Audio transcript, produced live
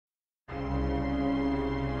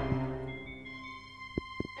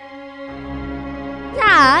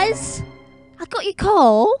Yaz! I got your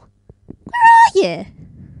call. Where are you?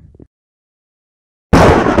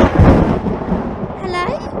 Hello?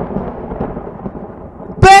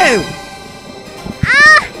 Boom!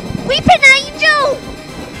 Ah! Weeping Angel!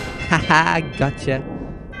 Haha, gotcha.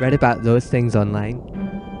 Read about those things online.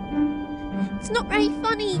 It's not very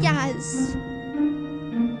funny, Yaz.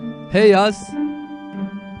 Hey, Yaz.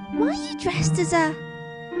 Why are you dressed as a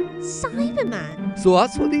Cyberman? So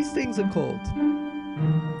that's what these things are called.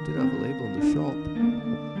 Didn't have a label on the shop.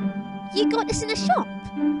 You got this in a shop?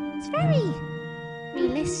 It's very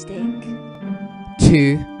realistic.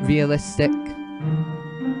 Too realistic.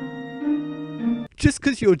 Just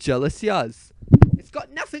because you're jealous, Yaz. It's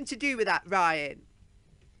got nothing to do with that, Ryan.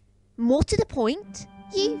 More to the point,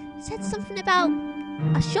 you said something about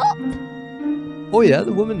a shop? Oh yeah,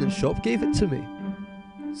 the woman in the shop gave it to me.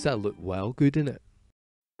 Said I look well good in it.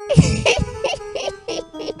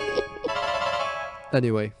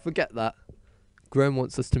 Anyway, forget that. Graham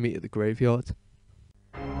wants us to meet at the graveyard.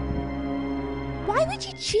 Why would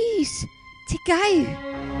you choose to go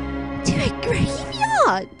to a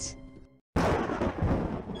graveyard?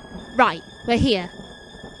 Right, we're here.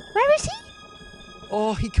 Where is he?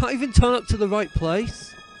 Oh, he can't even turn up to the right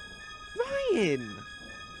place. Ryan!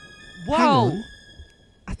 Whoa! Hang on.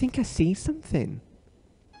 I think I see something.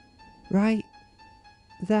 Right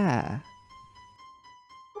there.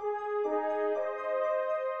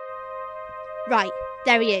 Right,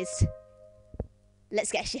 there he is.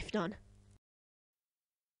 Let's get a shift on.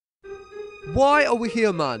 Why are we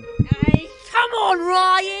here, man? Hey, come on,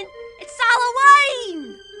 Ryan! It's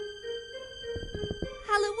Halloween!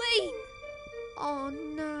 Halloween! Oh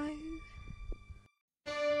no.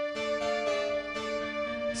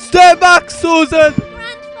 Stay back, Susan!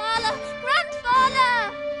 Grandfather!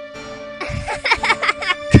 Grandfather!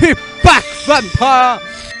 Keep back, vampire!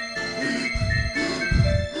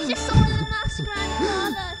 You just saw the mask,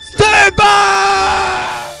 Grandfather! Stay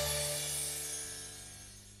back!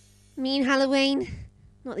 Me and Halloween,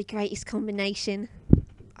 not the greatest combination.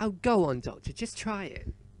 Oh, go on, Doctor, just try it.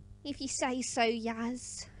 If you say so,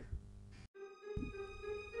 Yaz.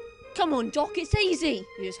 Come on, Doc, it's easy.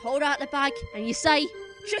 You just hold out the bag and you say,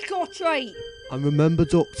 trick or treat. And remember,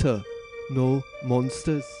 Doctor, no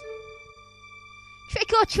monsters.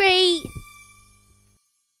 Trick or treat.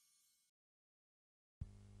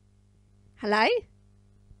 Hello?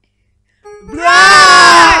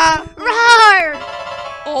 Roar! Roar!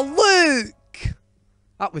 Oh, Luke!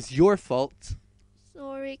 That was your fault.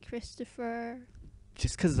 Sorry, Christopher.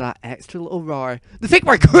 Just 'cause of that extra little roar. They think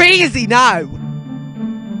we're crazy now!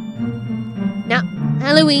 No,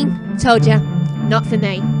 Halloween, told ya, not for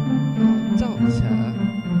me.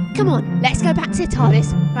 Doctor? Come on, let's go back to the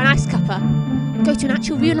TARDIS for a nice cuppa. Go to an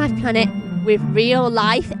actual real-life planet with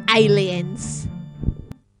real-life aliens.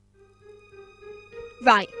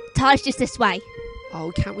 Right, TARDIS just this way.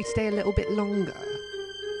 Oh, can't we stay a little bit longer?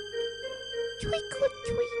 Twinkle,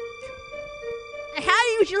 twinkle.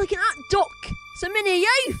 Hey, would you look at that, Doc? So many of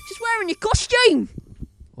you, just wearing your costume.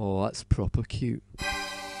 Oh, that's proper cute.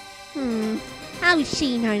 How would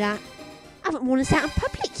she know that? I haven't worn this out in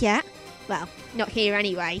public yet. Well, not here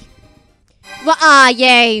anyway. What are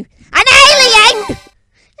you? An alien!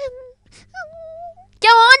 Go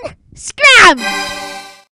on, scram!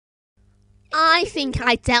 I think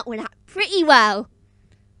I dealt with that pretty well.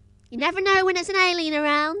 You never know when there's an alien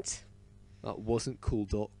around. That wasn't cool,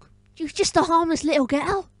 Doc. You're just a harmless little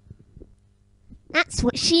girl. That's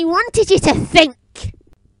what she wanted you to think.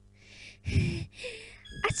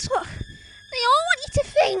 That's what they all want you to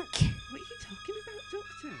think. What are you talking about,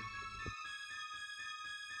 Doctor?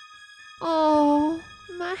 Oh,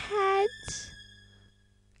 my head.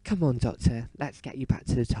 Come on, Doctor. Let's get you back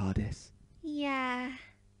to the TARDIS. Yeah.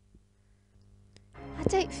 I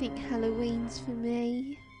don't think Halloween's for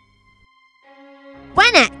me.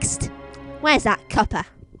 Where next? Where's that cuppa?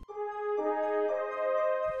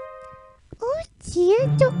 Oh dear,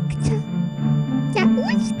 Doctor. That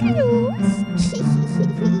was kind